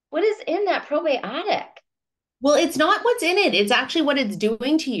 What is in that probiotic? Well, it's not what's in it. It's actually what it's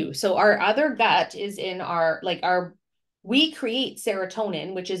doing to you. So our other gut is in we create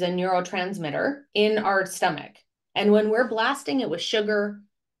serotonin, which is a neurotransmitter in our stomach. And when we're blasting it with sugar,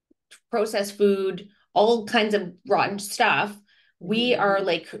 processed food, all kinds of rotten stuff, we Mhm. are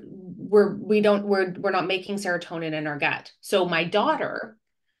like we're not making serotonin in our gut. So my daughter,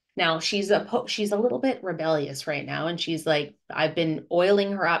 now she's a little bit rebellious right now, and she's like, I've been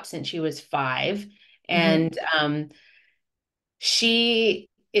oiling her up since she was 5, Mhm. and she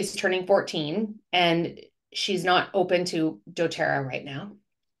is turning 14, and she's not open to doTERRA right now.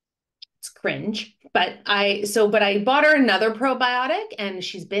 It's cringe, but I bought her another probiotic, and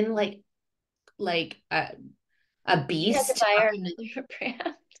she's been like a You had to beast. buy her another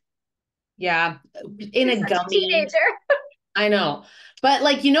brand. Yeah, in You're a such a gummy. teenager. I know. But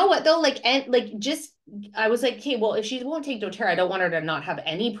like, you know what though? Like, and like, just I was like, okay, well, if she won't take doTERRA, I don't want her to not have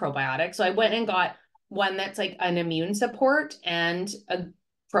any probiotics. So I went and got one that's like an immune support and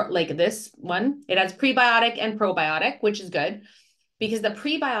like this one. It has prebiotic and probiotic, which is good because the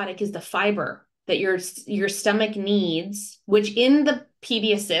prebiotic is the fiber that your stomach needs, which in the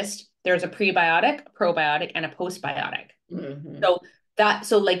PB Assist, there's a prebiotic, a probiotic, and a postbiotic. Mhm. So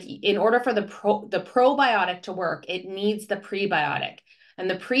so like in order for the probiotic to work, it needs the prebiotic. And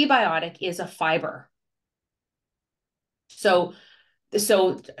the prebiotic is a fiber. So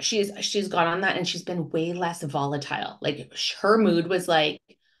she's gone on that and she's been way less volatile. Like her mood was like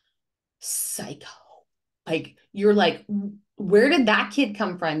psycho. Like you're like, where did that kid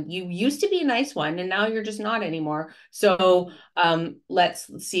come from? You used to be a nice one and now you're just not anymore. So let's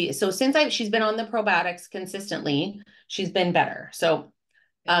see. So since I she's been on the probiotics consistently, she's been better. So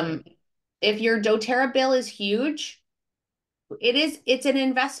Good. um if your doTERRA bill is huge, it's an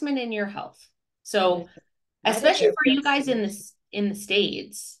investment in your health. So My especially doTERRA for you bill's guys huge. in the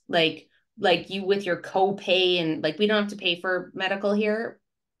States, like you with your copay and like we don't have to pay for medical here.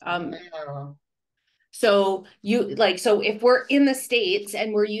 Um, No. so so if we're in the States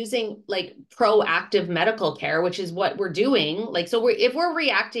and we're using like proactive medical care, which is what we're doing, like so if we're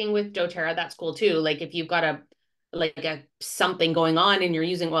reacting with doTERRA, that's cool too. Like if you've got a something going on and you're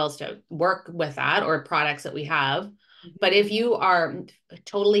using oils to work with that or products that we have. But if you are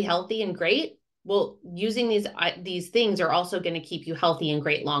totally healthy and great, well, using these things are also going to keep you healthy and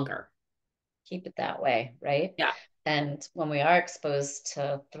great longer. Keep it that way, right? Yeah, And when we are exposed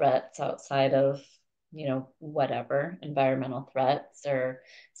to threats outside of, whatever, environmental threats or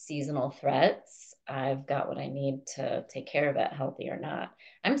seasonal threats, I've got what I need to take care of it, healthy or not.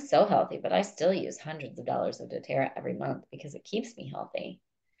 I'm so healthy, but I still use hundreds of dollars of doTERRA every month because it keeps me healthy.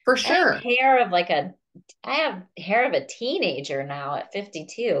 for I have sure. hair of I have hair of a teenager now at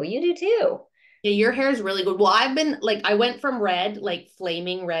 52. You do too. Yeah, your hair is really good. Well, I've been like I went from red, like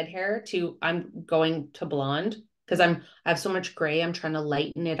flaming red hair to I'm going to blonde because I have so much gray. I'm trying to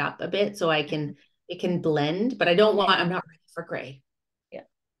lighten it up a bit so it can blend, but I'm not ready for gray. Yeah.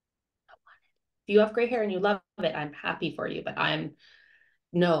 If you have gray hair and you love it, I'm happy for you, but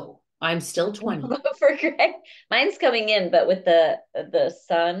no, I'm still 20. Vote for gray. Mine's coming in, but with the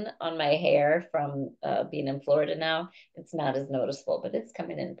sun on my hair from being in Florida now, it's not as noticeable, but it's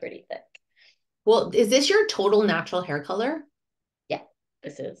coming in pretty thick. Well, is this your total natural hair color? Yeah,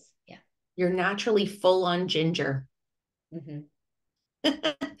 this is. Yeah. You're naturally full on ginger. Hmm. I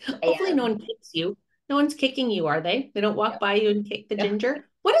am. Hopefully Hopefully no one kicks you. No one's kicking you, are they? They don't No, walk by you and kick the no. ginger?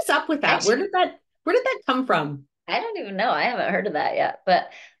 What is up with that? Actually, Where did that come from? I don't even know. I haven't heard of that yet, but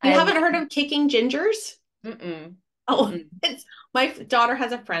You I've, haven't heard of kicking gingers? mm-mm, Oh, mm-mm. it's my daughter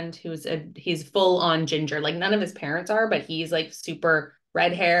has a friend he's full on ginger. Like none of his parents are, but he's like super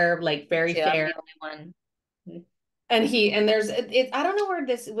red hair, like Me very too. I'm fair. the only one. And there's I don't know where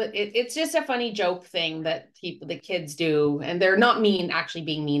it's just a funny joke thing that the kids do, and they're not mean actually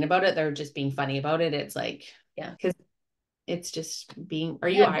being mean about it. They're just being funny about it. It's like Yeah. because it's just being. Are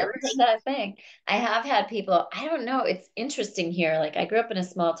Yeah, you I've never heard Irish? that thing. I have had people, I don't know, it's interesting here. Like I grew up in a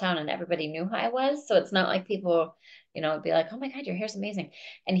small town and everybody knew who I was. So it's not like people, would be like, oh my God, your hair's amazing.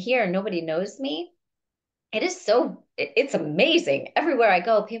 And here nobody knows me. It is it's amazing. Everywhere I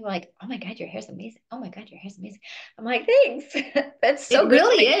go, people are like, oh my God, your hair's amazing. Oh my God, your hair's amazing. I'm like, thanks. That's so It good to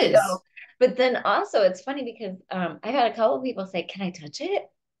really me is. though. But then also it's funny because I've had a couple of people say, can I touch it?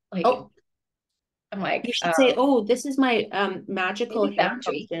 Like, Oh, I'm you like, should say, "Oh, this is my magical maybe hair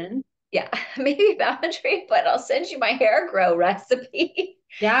boundary. potion." Yeah, maybe boundary, but I'll send you my hair grow recipe.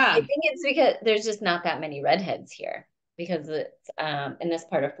 I Yeah, think it's because there's just not that many redheads here because it's in this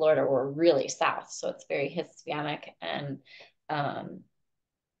part of Florida, we're really south, so it's very Hispanic and um,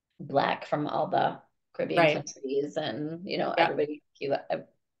 black from all the Caribbean right. countries and Yeah, everybody, Cuba,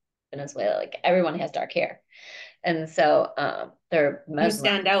 Venezuela, like everyone has dark hair. And so they're you mesmerized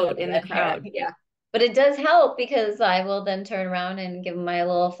stand by out the in the red hair. crowd. Yeah. But it does help because I will then turn around and give them my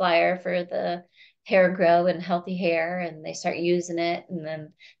little flyer for the hair grow and healthy hair, and they start using it. And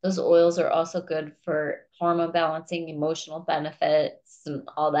then those oils are also good for hormone balancing, emotional benefits, and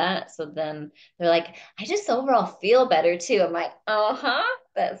all that. So then they're like, I just overall feel better too. I'm like, uh-huh,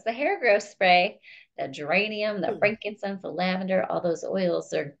 that's the hair growth spray. The geranium, the frankincense, the lavender, all those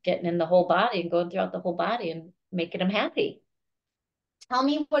oils are getting in the whole body and going throughout the whole body and making them happy. Tell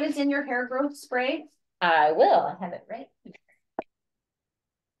me what is in your hair growth spray? I will. I have it right.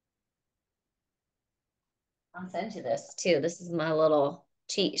 I'll send you this too. This is my little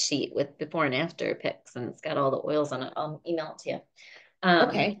cheat sheet with before and after pics, and it's got all the oils on it. I'll email it to you. Um,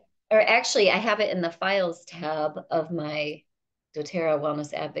 Okay, or actually, I have it in the files tab of my doTERRA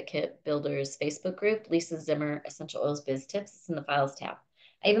Wellness Advocate Builders Facebook group, Lisa Zimmer Essential Oils Biz Tips. It's in the files tab.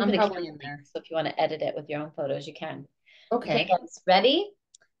 I even I'm put a probably calendar in link, there. so if you want to edit it with your own photos, you can. Okay, Okay. guys, ready?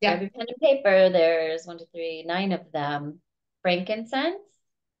 Grab Yeah. your pen and paper. There's one, two, three, 9 of them. Frankincense,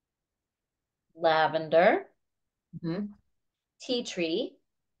 lavender, Mhm. tea tree,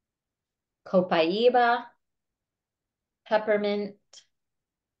 copaiba, peppermint,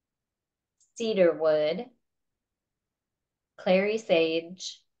 cedarwood, clary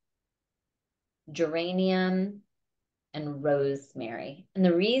sage, geranium, and rosemary. And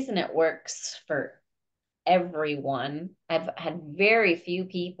the reason it works for everyone, I've had very few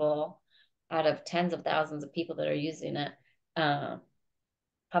people out of tens of thousands of people that are using it, uh,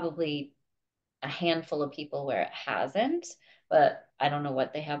 probably a handful of people where it hasn't, but I don't know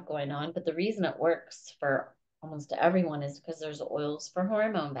what they have going on. But the reason it works for almost everyone is because there's oils for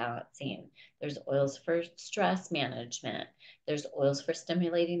hormone balancing, there's oils for stress management, there's oils for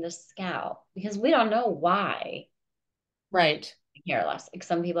stimulating the scalp because we don't know why Right. hair loss. Like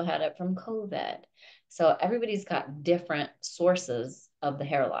some people had it from COVID. So everybody's got different sources of the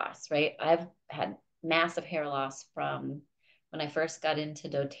hair loss, right? I've had massive hair loss from when I first got into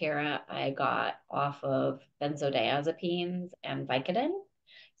doTERRA, I got off of benzodiazepines and Vicodin.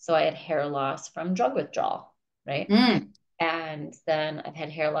 So I had hair loss from drug withdrawal, right? Mm, And then I've had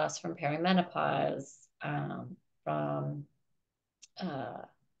hair loss from perimenopause, from uh,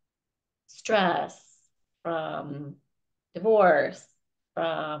 stress, from divorce,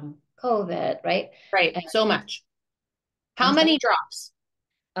 from COVID, right? right. And So much. How I'm telling many drops?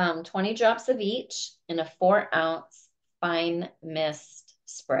 you, 20 drops of each in a 4-ounce fine mist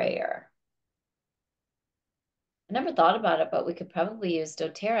sprayer. I never thought about it, but we could probably use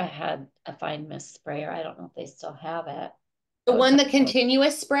doTERRA had a fine mist sprayer. I don't know if they still have it. The That would one, the probably,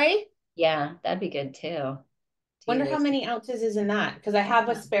 continuous spray? yeah, that'd be good too to Wonder how use. many ounces is in that? Because I have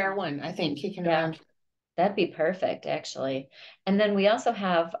a spare one, I think, kicking Yeah, around. that'd be perfect, actually. And then we also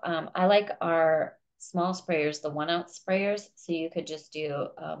have, I like our small sprayers, the 1-ounce sprayers. So you could just do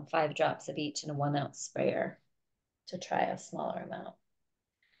 5 drops of each in a 1-ounce sprayer to try a smaller amount.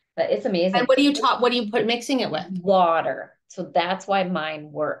 But it's And amazing. what do you put mixing it with? Water. So that's why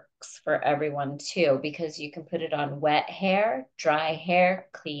mine works for everyone too, because you can put it on wet hair, dry hair,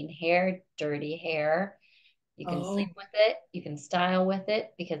 clean hair, dirty hair. You can sleep Oh, with it, you can style with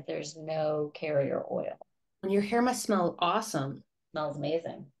it because there's no carrier oil. and your hair must smell awesome. Smells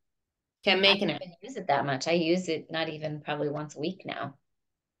amazing. Okay, I'm I making don't it. even use it that much. I use it not even probably once a week now.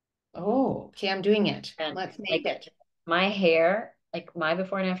 Oh, okay, I'm doing it. And Let's make like it. my hair, like my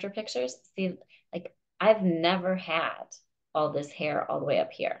before and after pictures, see, like I've never had all this hair all the way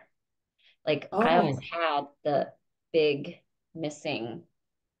up here. Like I always Oh, had the big missing.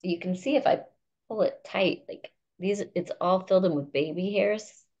 You can see if I pull it tight, like these, it's all filled in with baby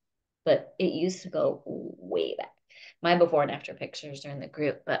hairs, but it used to go way back. My before and after pictures are in the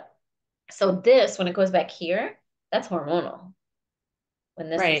group, but so this, when it goes back here, that's hormonal. When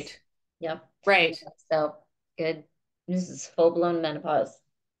this is, right, yep. right. So good. This is full blown menopause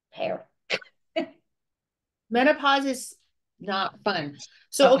hair. Menopause is not fun.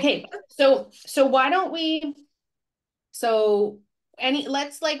 So, Okay. okay, so why don't we, so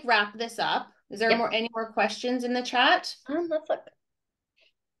let's like wrap this up. Is there Yep. any more questions in the chat? Let's look.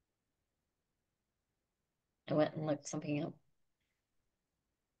 I went and looked something up.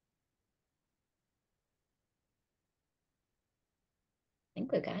 I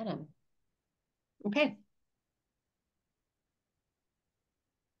think we got them. Okay.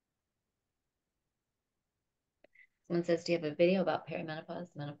 Someone says, "Do you have a video about perimenopause,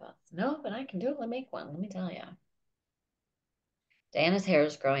 menopause?" No, but I can totally make one. Let me tell you. Diana's hair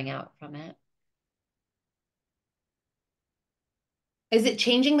is growing out from it. Is it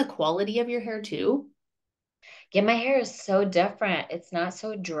changing the quality of your hair too? Yeah, my hair is so different. It's not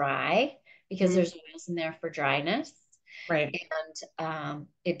so dry because Mhm. there's oils in there for dryness. Right. And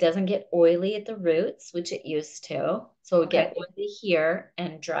it doesn't get oily at the roots, which it used to. So it would Okay. get oily here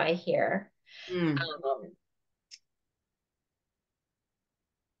and dry here. Mm. Um,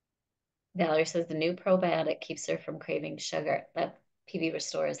 Valerie says the new probiotic keeps her from craving sugar. That PB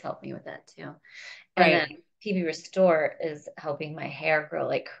Restore has helped me with that too. And then Right. PB Restore is helping my hair grow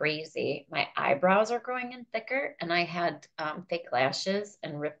like crazy. My eyebrows are growing in thicker, and I had fake lashes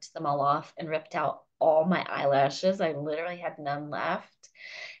and ripped them all off and ripped out all my eyelashes. I literally had none left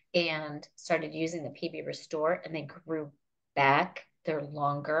and started using the PB Restore, and they grew back. They're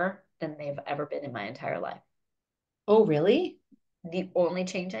longer than they've ever been in my entire life. Oh, really? The only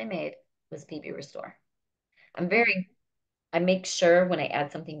change I made was PB Restore. I'm Oh. very I make sure when I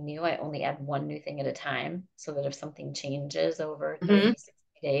add something new, I only add one new thing at a time so that if something changes over Mhm. 30, 60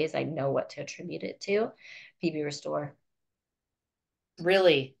 days, I know what to attribute it to. PB Restore,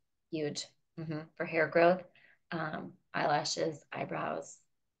 Really? huge for hair growth, eyelashes, eyebrows,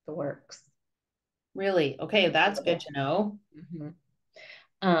 the works. Really? Okay, that's Love good it. to know.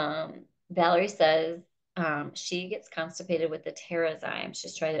 Mhm. Valerie says she gets constipated with the Terrazyme.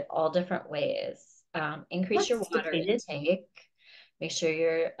 She's tried it all different ways. Increase your water Constipated. intake. Make sure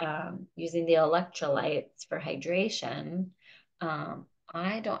you're using the electrolytes for hydration.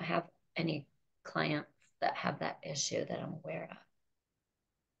 I don't have any clients that have that issue that I'm aware of.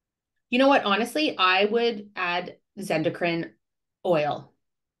 You know what? Honestly, I would add Zendocrine oil.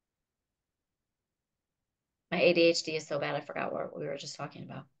 My ADHD is so bad, I forgot what we were just talking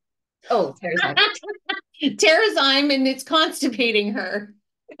about. Oh, Terrazyme. Terrazyme and it's constipating her.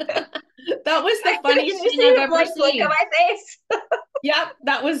 That was the Did funniest you thing see I've the ever blank look on seen. my face? Yep,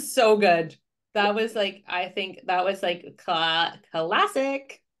 that was so good. That was like, I think that was like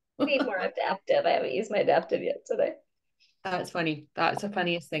classic. Be more adaptive. I haven't used my adaptive yet today. That's funny. That's the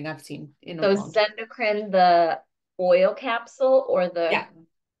funniest thing I've seen in a So long time. Zendocrine, the oil capsule or the Yeah.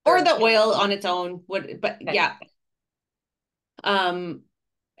 Or or the oil on its own would, but okay, yeah. Um,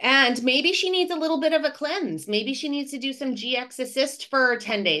 and maybe she needs a little bit of a cleanse. Maybe she needs to do some GX assist for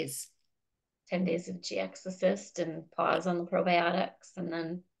 10 days. 10 days of GX assist and pause on the probiotics and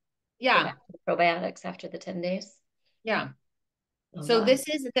then go Yeah. back to the probiotics after the 10 days. Yeah. Love So that. this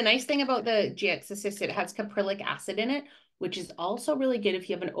is the nice thing about the GX assist. It has caprylic acid in it, which is also really good if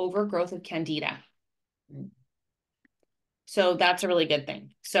you have an overgrowth of candida. Mm. So that's a really good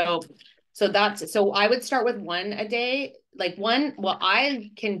thing. So I would start with one a day, like one. Well,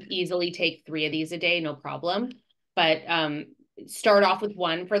 I can easily take 3 of these a day, no problem. But start off with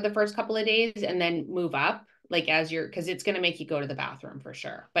one for the first couple of days and then move up, like as you're, because it's going to make you go to the bathroom for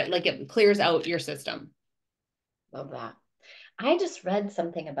sure. But like it clears out your system. Love that. I just read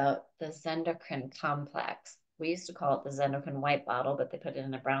something about the Zendocrine complex. We used to call it the Zendocrine white bottle, but they put it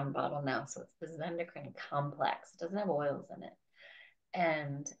in a brown bottle now. So it's the Zendocrine complex. It doesn't have oils in it.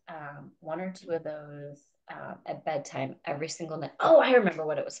 And one or two of those at bedtime every single night. Oh, I remember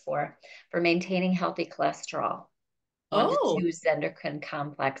what it was for maintaining healthy cholesterol. 1 to 2 Oh, Zendocrine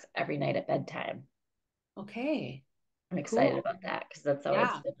complex every night at bedtime. okay, I'm excited cool. about that because that's always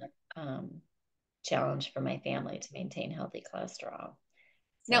Yeah. been a challenge for my family to maintain healthy cholesterol.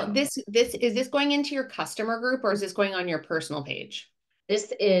 Now, So this is this going into your customer group or is this going on your personal page?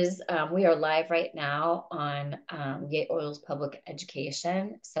 This is, we are live right now on Yay Oil's public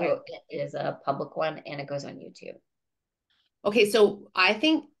education. Okay. So it is a public one and it goes on YouTube. Okay, so I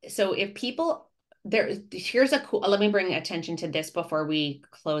think so if people there here's a cool let me bring attention to this before we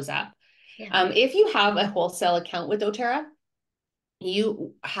close up. Yeah. If you have a wholesale account with doTERRA,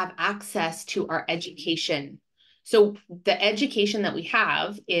 you have access to our education. So the education that we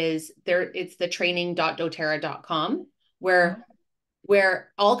have is there, it's the training.doterra.com Oh,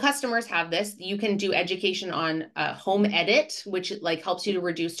 where all customers have this. You can do education on home edit, which like helps you to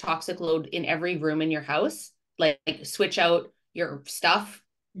reduce toxic load in every room in your house, like switch out your stuff,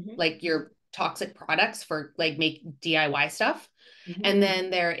 mhm, like your toxic products for like make DIY stuff. mhm, And then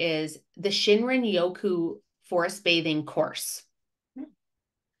there is the Shinrin Yoku forest bathing course. mhm.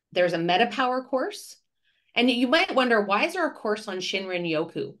 There's a Metapwr course. And you might wonder, why is there a course on Shinrin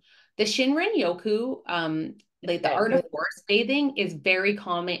Yoku? The Shinrin Yoku, It's like the good. art of forest bathing, is very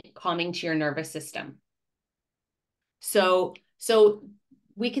calming to your nervous system. So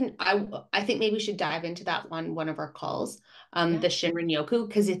we can, I think maybe we should dive into that one of our calls, Yeah. the Shinrin Yoku,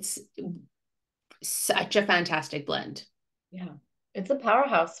 because it's such a fantastic blend. Yeah. It's a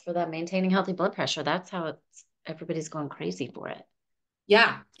powerhouse for that maintaining healthy blood pressure. That's how it's everybody's going crazy for it.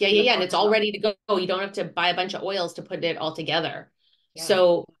 Yeah. And Beautiful. it's all ready to go. You don't have to buy a bunch of oils to put it all together. Yeah.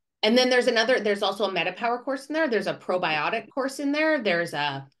 So, and then there's also a Metapwr course in there. There's a probiotic course in there. There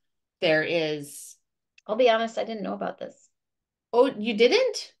is, I'll be honest, I didn't know about this. oh, you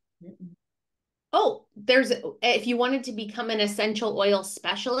didn't? Mm-mm. Oh, if you wanted to become an essential oil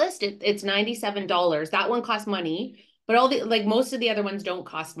specialist, it's $97. That one costs money, but like most of the other ones don't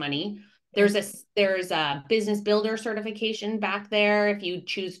cost money. Yeah. There's a business builder certification back there if you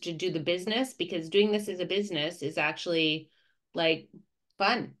choose to do the business, because doing this as a business is actually like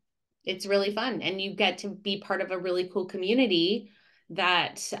fun. It's really fun, and you get to be part of a really cool community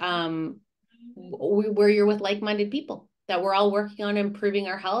that where you're with like-minded people, that we're all working on improving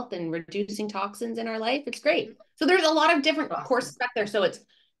our health and reducing toxins in our life. It's great. So there's a lot of different Awesome. courses back there. So it's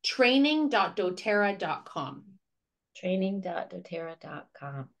training.doterra.com.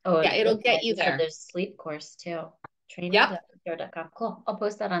 Training.doterra.com. Oh, Yeah, it'll yeah, get you you said there. there's sleep course too. Yep. Training.doterra.com. Cool. I'll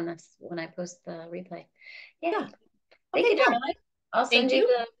post that on this when I post the replay. Yeah. Yay. Thank Okay, you, cool. Neroli. I'll send Thank you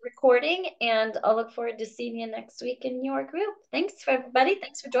you. the recording and I'll look forward to seeing you next week in your group. Thanks for everybody.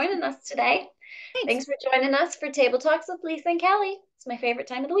 Thanks for joining us today. Thanks. Thanks for joining us for Table Talks with Lisa and Kelly. It's my favorite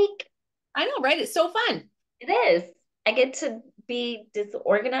time of the week. I know, right? It's so fun. It is. I get to be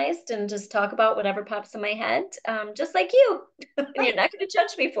disorganized and just talk about whatever pops in my head, just like you. And you're Right. not going to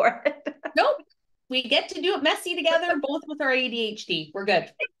judge me for it. Nope. We get to do it messy together, both with our ADHD. We're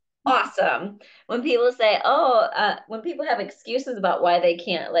good. Awesome. When people say, oh, when people have excuses about why they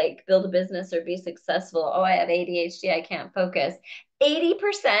can't like build a business or be successful, oh, I have ADHD, I can't focus.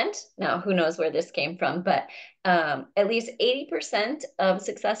 80%, now who knows where this came from, but at least 80% of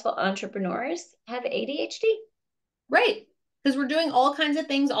successful entrepreneurs have ADHD. Right. Because we're doing all kinds of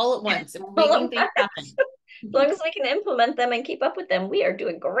things all at once and we're All making of things us. happen. As long as we can implement them and keep up with them, we are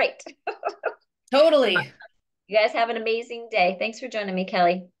doing great. Totally. You guys have an amazing day. Thanks for joining me,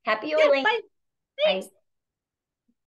 Kelly. Happy Yeah. oiling. Bye. Bye. Thanks.